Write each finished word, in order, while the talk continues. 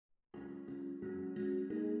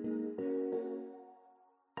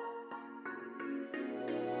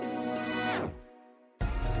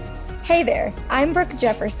Hey there, I'm Brooke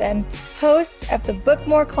Jefferson, host of the Book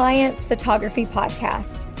More Clients Photography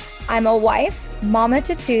Podcast. I'm a wife, mama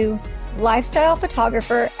to two, lifestyle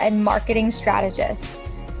photographer, and marketing strategist.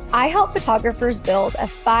 I help photographers build a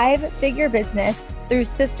 5-figure business through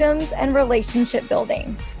systems and relationship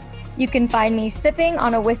building. You can find me sipping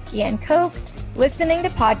on a whiskey and Coke, listening to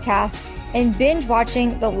podcasts, and binge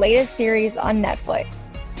watching the latest series on Netflix.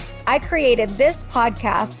 I created this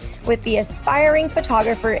podcast with the aspiring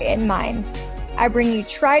photographer in mind. I bring you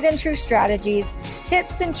tried and true strategies,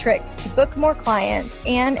 tips and tricks to book more clients,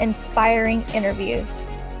 and inspiring interviews.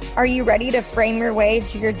 Are you ready to frame your way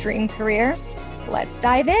to your dream career? Let's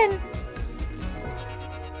dive in.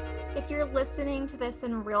 If you're listening to this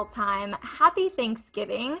in real time, happy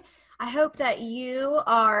Thanksgiving. I hope that you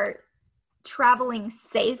are traveling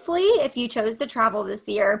safely if you chose to travel this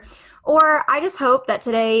year. Or I just hope that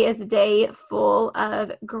today is a day full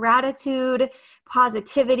of gratitude,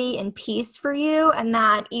 positivity, and peace for you. And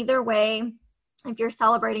that either way, if you're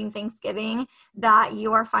celebrating Thanksgiving, that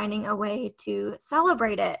you are finding a way to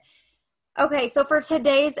celebrate it. Okay, so for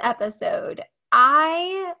today's episode,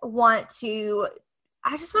 I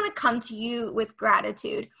just want to come to you with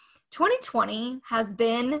gratitude. 2020 has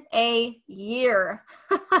been a year,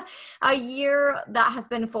 a year that has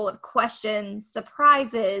been full of questions,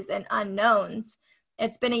 surprises, and unknowns.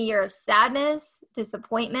 It's been a year of sadness,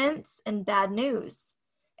 disappointments, and bad news.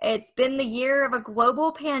 It's been the year of a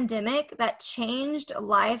global pandemic that changed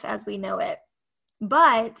life as we know it.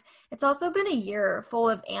 But it's also been a year full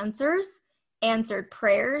of answers, answered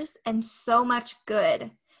prayers, and so much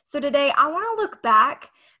good. So today I want to look back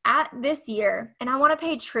at this year, and I want to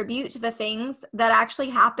pay tribute to the things that actually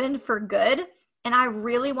happened for good, and I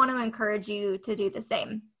really want to encourage you to do the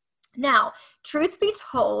same. Now, truth be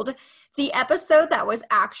told, the episode that was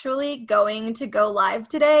actually going to go live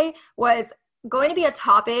today was going to be a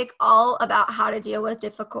topic all about how to deal with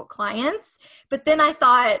difficult clients, but then I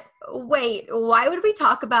thought, wait, why would we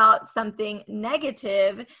talk about something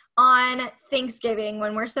negative on Thanksgiving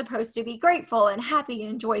when we're supposed to be grateful and happy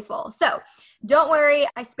and joyful? So don't worry,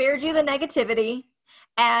 I spared you the negativity,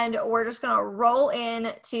 and we're just going to roll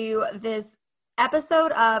into this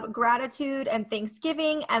episode of gratitude and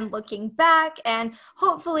Thanksgiving and looking back. And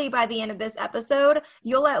hopefully by the end of this episode,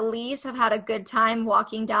 you'll at least have had a good time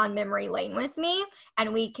walking down memory lane with me,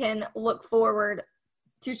 and we can look forward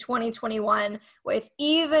to 2021 with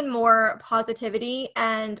even more positivity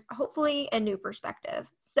and hopefully a new perspective.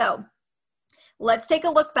 So let's take a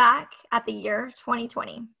look back at the year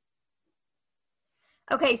 2020.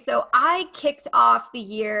 Okay, so I kicked off the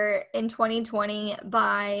year in 2020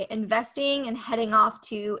 by investing and heading off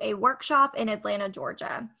to a workshop in Atlanta,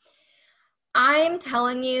 Georgia. I'm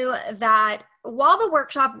telling you that while the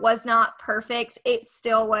workshop was not perfect, it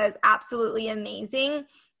still was absolutely amazing.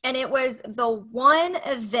 And it was the one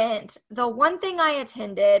event, the one thing I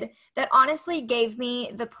attended that honestly gave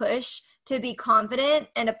me the push to be confident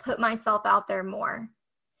and to put myself out there more.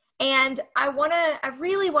 And I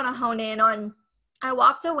really want to hone in on, I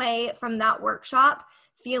walked away from that workshop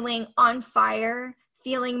feeling on fire,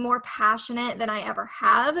 feeling more passionate than I ever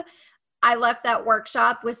have. I left that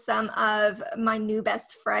workshop with some of my new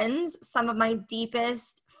best friends, some of my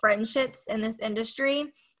deepest friendships in this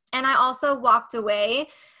industry. And I also walked away.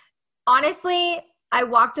 Honestly, I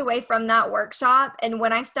walked away from that workshop, and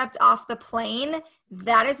when I stepped off the plane,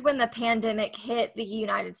 that is when the pandemic hit the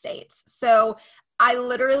United States. So I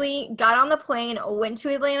literally got on the plane, went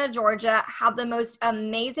to Atlanta, Georgia, had the most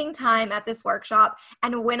amazing time at this workshop.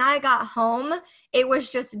 And when I got home, it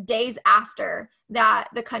was just days after that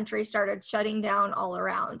the country started shutting down all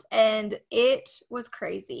around. And it was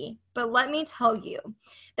crazy. But let me tell you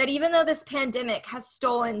that even though this pandemic has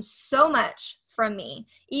stolen so much from me,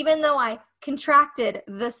 even though I contracted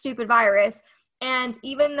the stupid virus, and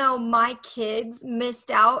even though my kids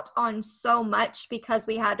missed out on so much because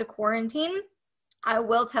we had to quarantine, I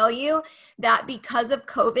will tell you that because of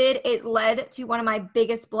COVID, it led to one of my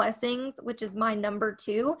biggest blessings, which is my number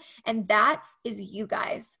 2, and that is you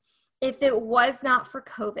guys. If it was not for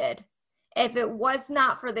COVID, if it was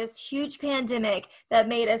not for this huge pandemic that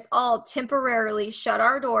made us all temporarily shut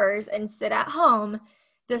our doors and sit at home,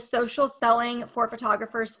 the Social Selling for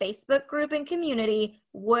Photographers Facebook group and community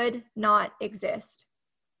would not exist.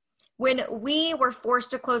 When we were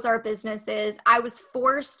forced to close our businesses, I was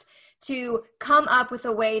forced to come up with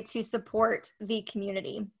a way to support the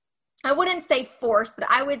community. I wouldn't say forced, but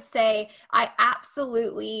I would say I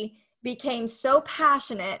absolutely became so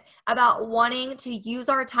passionate about wanting to use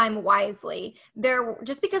our time wisely.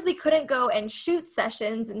 Just because we couldn't go and shoot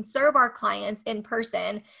sessions and serve our clients in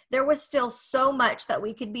person, there was still so much that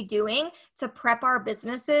we could be doing to prep our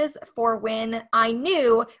businesses for when I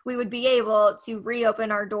knew we would be able to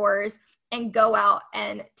reopen our doors and go out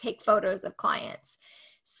and take photos of clients.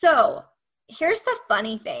 So here's the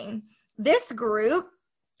funny thing. This group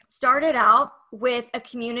started out with a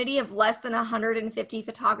community of less than 150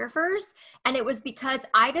 photographers, and it was because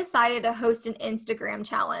I decided to host an Instagram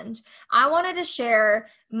challenge. I wanted to share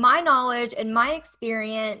my knowledge and my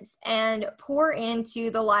experience and pour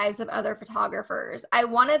into the lives of other photographers. I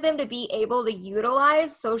wanted them to be able to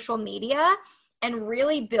utilize social media and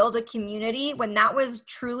really build a community when that was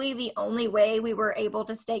truly the only way we were able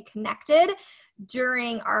to stay connected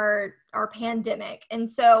during our pandemic. And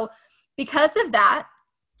so because of that,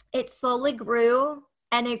 it slowly grew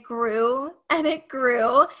and it grew and it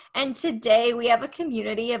grew. And today we have a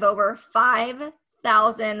community of over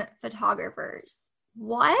 5,000 photographers.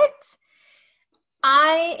 What?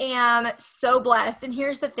 I am so blessed. And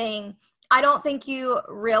here's the thing. I don't think you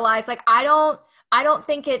realize, like, I don't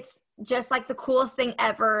think it's just like the coolest thing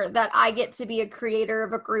ever that I get to be a creator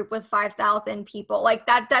of a group with 5,000 people. Like,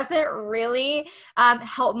 that doesn't really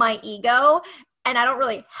help my ego. And I don't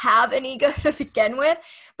really have an ego to begin with.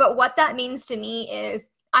 But what that means to me is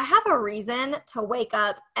I have a reason to wake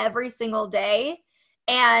up every single day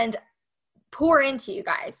and pour into you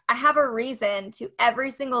guys. I have a reason to every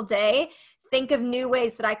single day think of new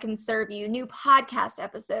ways that I can serve you, new podcast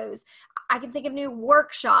episodes. I can think of new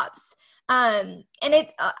workshops. And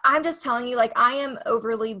I'm just telling you, like, I am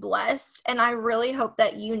overly blessed, and I really hope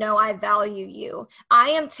that you know I value you. I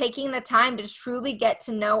am taking the time to truly get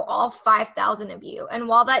to know all 5,000 of you. And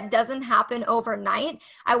while that doesn't happen overnight,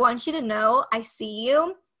 I want you to know I see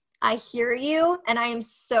you, I hear you, and I am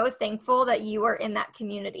so thankful that you are in that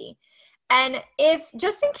community. And if,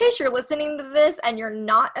 just in case you're listening to this and you're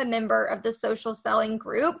not a member of the Social Selling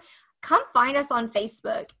group, come find us on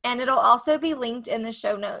Facebook, and it'll also be linked in the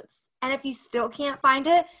show notes. And if you still can't find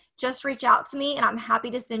it, just reach out to me and I'm happy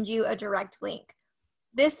to send you a direct link.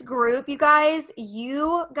 This group, you guys,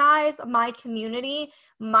 my community,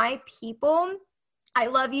 my people, I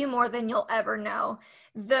love you more than you'll ever know.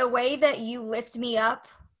 The way that you lift me up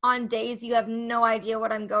on days you have no idea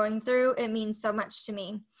what I'm going through, it means so much to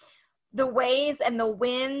me. The ways and the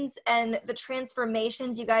wins and the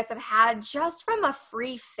transformations you guys have had just from a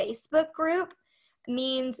free Facebook group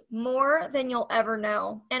means more than you'll ever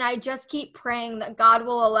know. And I just keep praying that God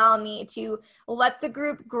will allow me to let the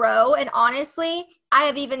group grow. And honestly, I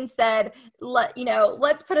have even said,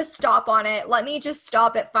 let's put a stop on it. Let me just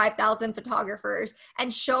stop at 5,000 photographers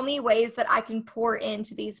and show me ways that I can pour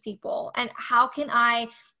into these people. And how can I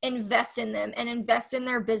invest in them and invest in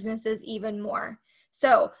their businesses even more?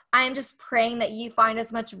 So I am just praying that you find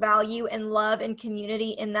as much value and love and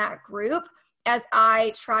community in that group as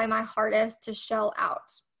I try my hardest to shell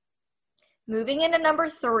out. Moving into number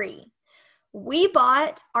 3, we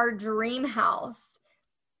bought our dream house.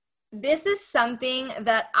 This is something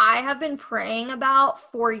that I have been praying about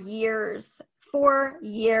for years. Not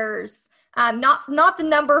the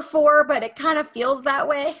number 4, but it kind of feels that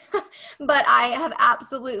way. But I have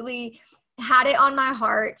absolutely had it on my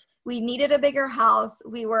heart. We needed a bigger house.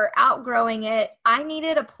 We were outgrowing it. I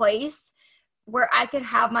needed a place where I could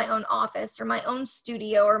have my own office or my own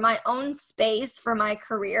studio or my own space for my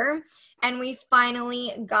career. And we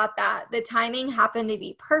finally got that. The timing happened to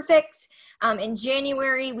be perfect. In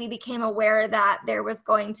January, we became aware that there was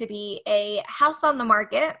going to be a house on the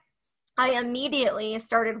market. I immediately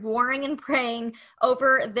started warring and praying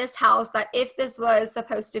over this house that if this was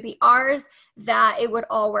supposed to be ours, that it would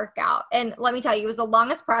all work out. And let me tell you, it was the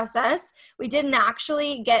longest process. We didn't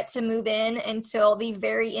actually get to move in until the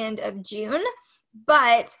very end of June,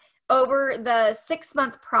 but over the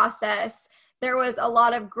 6-month process, there was a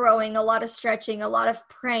lot of growing, a lot of stretching, a lot of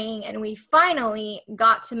praying, and we finally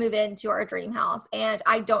got to move into our dream house. And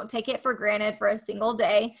I don't take it for granted for a single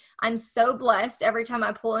day. I'm so blessed every time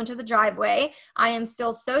I pull into the driveway. I am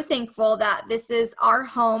still so thankful that this is our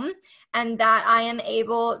home and that I am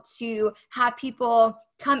able to have people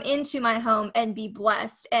come into my home and be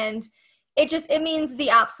blessed. And it means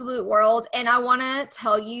the absolute world. And I want to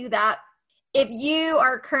tell you that if you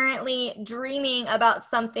are currently dreaming about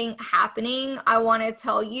something happening, I want to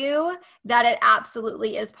tell you that it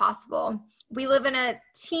absolutely is possible. we live in a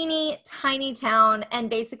teeny tiny town, and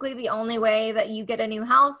basically the only way that you get a new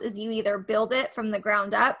house is you either build it from the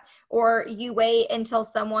ground up or you wait until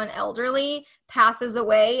someone elderly passes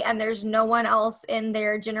away and there's no one else in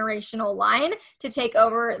their generational line to take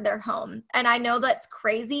over their home. And I know that's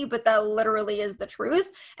crazy, but that literally is the truth.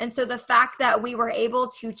 And so the fact that we were able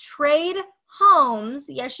to trade homes,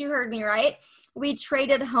 yes, you heard me right, we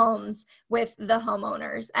traded homes with the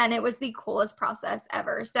homeowners, and it was the coolest process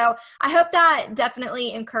ever. So I hope that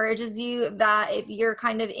definitely encourages you, that if you're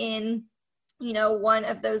kind of in, you know, one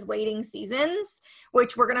of those waiting seasons,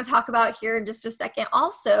 which we're going to talk about here in just a second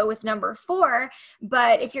also with number 4.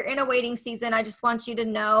 But if you're in a waiting season, I just want you to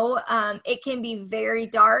know it can be very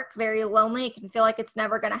dark, very lonely. It can feel like it's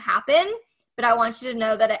never going to happen. But I want you to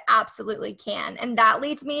know that it absolutely can. And that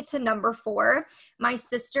leads me to number 4. My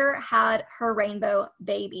sister had her rainbow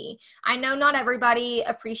baby. I know not everybody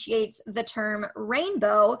appreciates the term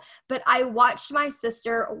rainbow, but I watched my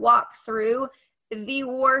sister walk through the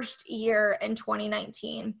worst year in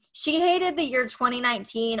 2019. She hated the year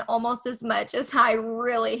 2019 almost as much as I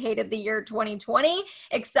really hated the year 2020,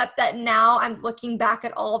 except that now I'm looking back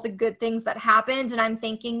at all the good things that happened and I'm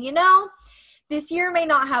thinking, you know, this year may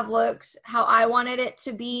not have looked how I wanted it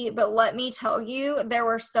to be, but let me tell you, there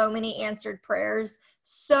were so many answered prayers,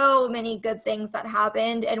 so many good things that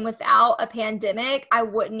happened. And without a pandemic, I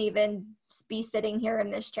wouldn't even be sitting here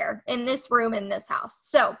in this chair, in this room, in this house.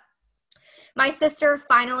 So my sister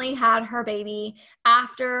finally had her baby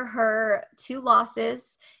after her 2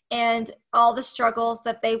 losses and all the struggles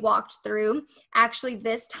that they walked through. Actually,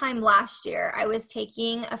 this time last year, I was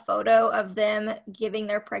taking a photo of them giving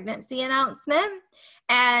their pregnancy announcement.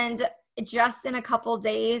 And just in a couple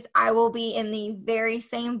days, I will be in the very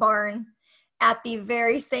same barn at the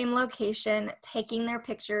very same location, taking their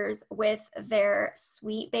pictures with their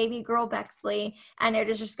sweet baby girl, Bexley. And it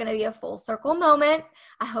is just going to be a full circle moment.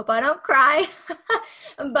 I hope I don't cry,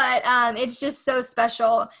 but it's just so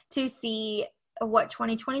special to see what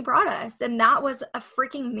 2020 brought us. And that was a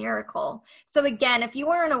freaking miracle. So again, if you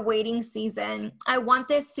are in a waiting season, I want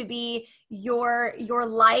this to be your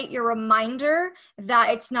light, your reminder that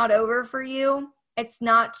it's not over for you. It's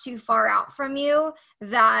not too far out from you,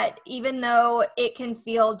 that even though it can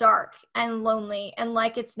feel dark and lonely and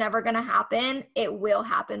like it's never going to happen, it will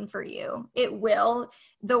happen for you. It will.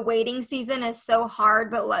 The waiting season is so hard,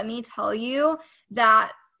 but let me tell you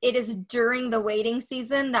that it is during the waiting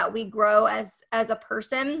season that we grow as a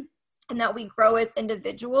person and that we grow as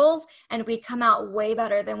individuals, and we come out way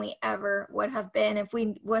better than we ever would have been if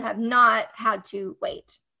we would have not had to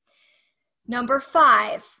wait. Number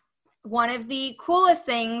 5, one of the coolest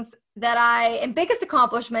things and biggest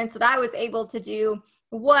accomplishments that I was able to do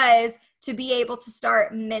was to be able to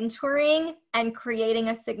start mentoring and creating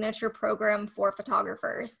a signature program for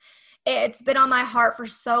photographers. It's been on my heart for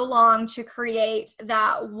so long to create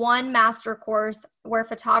that one master course where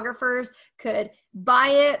photographers could buy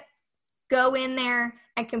it, go in there,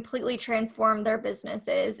 and completely transform their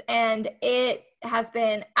businesses. And it has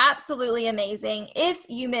been absolutely amazing. If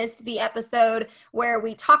you missed the episode where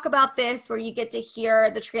we talk about this, where you get to hear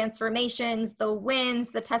the transformations, the wins,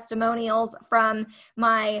 the testimonials from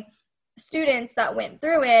my students that went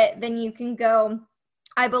through it, then you can go,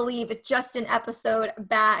 I believe, just an episode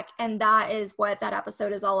back, and that is what that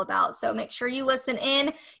episode is all about. So make sure you listen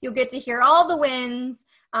in. You'll get to hear all the wins,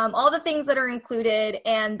 all the things that are included,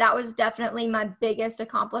 and that was definitely my biggest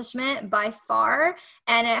accomplishment by far.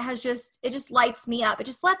 And it just lights me up. It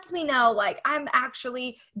just lets me know, like, I'm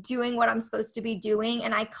actually doing what I'm supposed to be doing,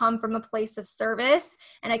 and I come from a place of service,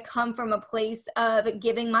 and I come from a place of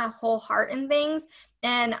giving my whole heart in things.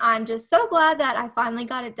 And I'm just so glad that I finally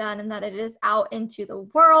got it done and that it is out into the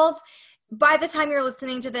world. By the time you're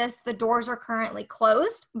listening to this, the doors are currently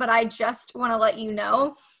closed, but I just want to let you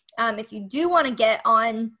know, if you do want to get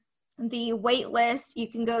on the wait list, you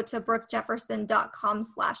can go to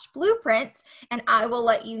brookejefferson.com/blueprint, and I will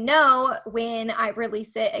let you know when I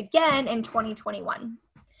release it again in 2021.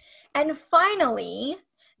 And finally,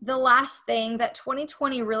 the last thing that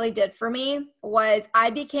 2020 really did for me was I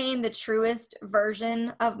became the truest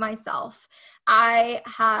version of myself. I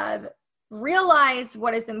have realized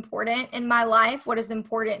what is important in my life, what is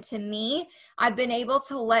important to me. I've been able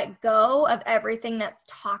to let go of everything that's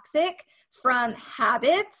toxic, from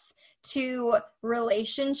habits to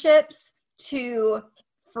relationships to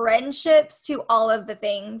friendships to all of the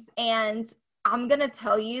things. And I'm going to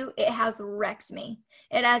tell you, it has wrecked me.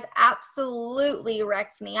 It has absolutely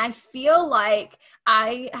wrecked me. I feel like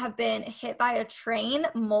I have been hit by a train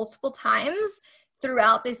multiple times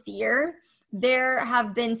throughout this year, There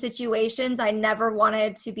have been situations I never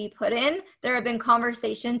wanted to be put in. There have been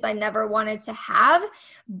conversations I never wanted to have.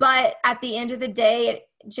 But at the end of the day,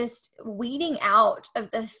 just weeding out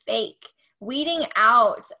of the fake, weeding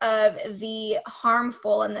out of the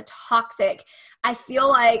harmful and the toxic, I feel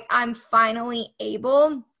like I'm finally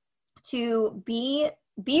able to be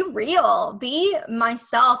real, be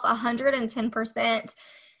myself 110%.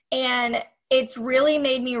 And it's really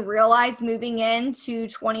made me realize moving into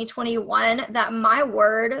 2021 that my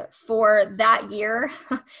word for that year,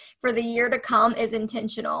 for the year to come, is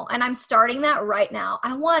intentional. And I'm starting that right now.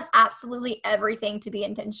 I want absolutely everything to be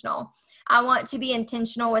intentional. I want to be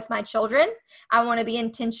intentional with my children. I want to be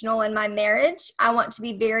intentional in my marriage. I want to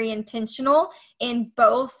be very intentional in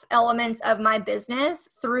both elements of my business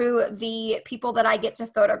through the people that I get to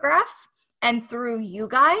photograph and through you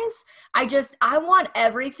guys. I want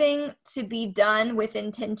everything to be done with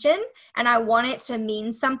intention, and I want it to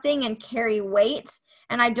mean something and carry weight.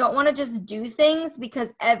 And I don't want to just do things because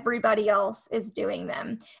everybody else is doing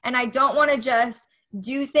them. And I don't want to just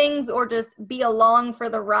do things or just be along for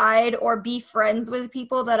the ride or be friends with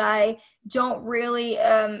people that I don't really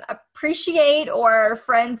appreciate, or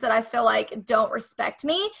friends that I feel like don't respect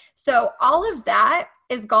me. So all of that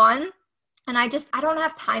is gone. And I don't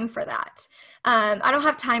have time for that. I don't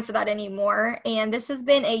have time for that anymore. And this has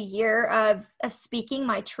been a year of speaking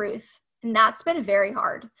my truth. And that's been very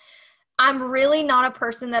hard. I'm really not a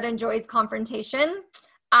person that enjoys confrontation.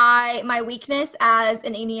 My weakness as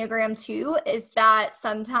an Enneagram 2 is that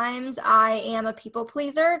sometimes I am a people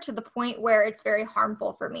pleaser to the point where it's very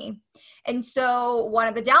harmful for me. And so one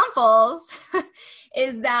of the downfalls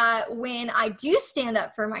is that when I do stand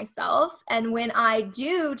up for myself and when I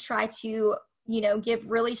do try to, give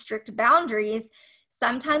really strict boundaries,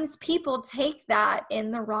 sometimes people take that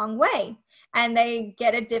in the wrong way and they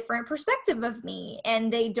get a different perspective of me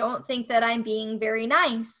and they don't think that I'm being very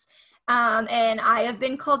nice. And I have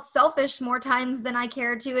been called selfish more times than I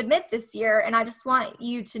care to admit this year. And I just want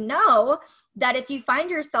you to know that if you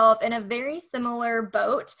find yourself in a very similar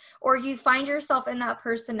boat, or you find yourself in that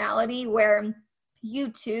personality where you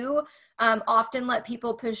too often let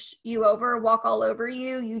people push you over, walk all over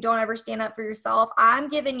you, you don't ever stand up for yourself, I'm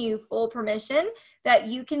giving you full permission that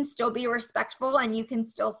you can still be respectful and you can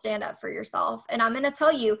still stand up for yourself. And I'm going to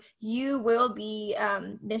tell you, you will be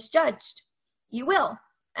misjudged. You will.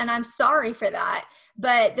 And I'm sorry for that.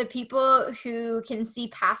 But the people who can see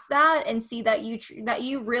past that and see that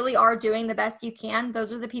you really are doing the best you can,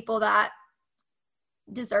 those are the people that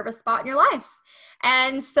deserve a spot in your life.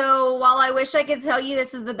 And so while I wish I could tell you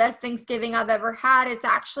this is the best Thanksgiving I've ever had, it's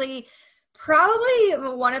actually probably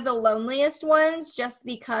one of the loneliest ones, just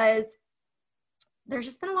because there's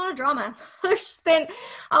just been a lot of drama. There's just been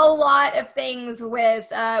a lot of things with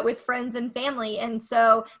friends and family. And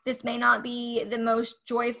so this may not be the most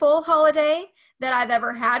joyful holiday that I've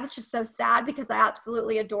ever had, which is so sad because I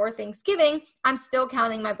absolutely adore Thanksgiving. I'm still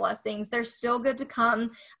counting my blessings. They're still good to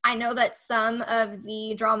come. I know that some of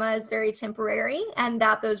the drama is very temporary and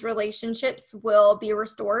that those relationships will be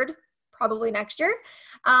restored probably next year.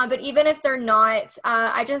 But even if they're not,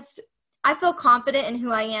 I feel confident in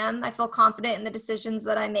who I am. I feel confident in the decisions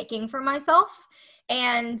that I'm making for myself.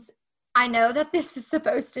 And I know that this is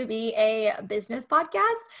supposed to be a business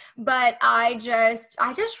podcast, but I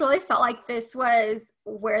just really felt like this was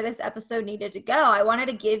where this episode needed to go. I wanted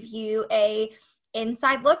to give you a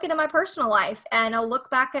inside look into my personal life and a look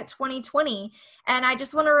back at 2020. And I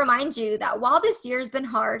just want to remind you that while this year has been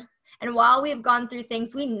hard, and while we've gone through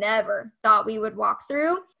things we never thought we would walk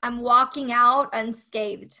through, I'm walking out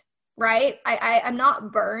unscathed. Right? I'm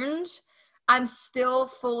not burned. I'm still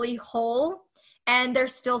fully whole, and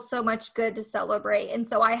there's still so much good to celebrate. And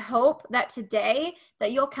so I hope that today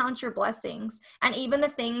that you'll count your blessings, and even the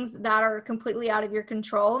things that are completely out of your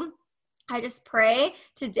control. I just pray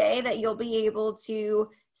today that you'll be able to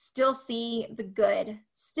still see the good,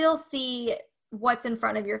 still see what's in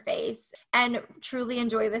front of your face, and truly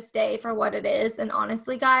enjoy this day for what it is. And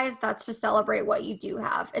honestly, guys, that's to celebrate what you do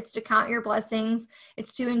have. It's to count your blessings.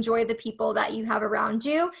 It's to enjoy the people that you have around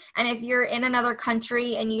you. And if you're in another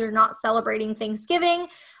country and you're not celebrating Thanksgiving,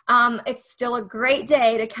 it's still a great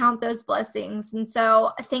day to count those blessings. And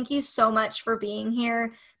so thank you so much for being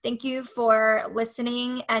here. Thank you for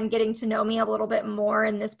listening and getting to know me a little bit more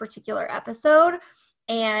in this particular episode.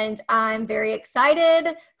 And I'm very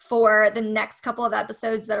excited for the next couple of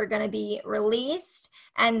episodes that are going to be released.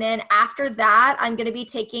 And then after that, I'm going to be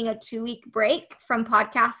taking a 2-week break from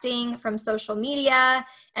podcasting, from social media.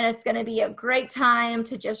 And it's going to be a great time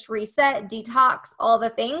to just reset, detox, all the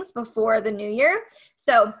things before the new year.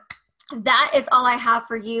 So that is all I have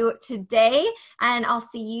for you today, and I'll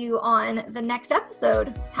see you on the next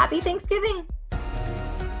episode. Happy Thanksgiving.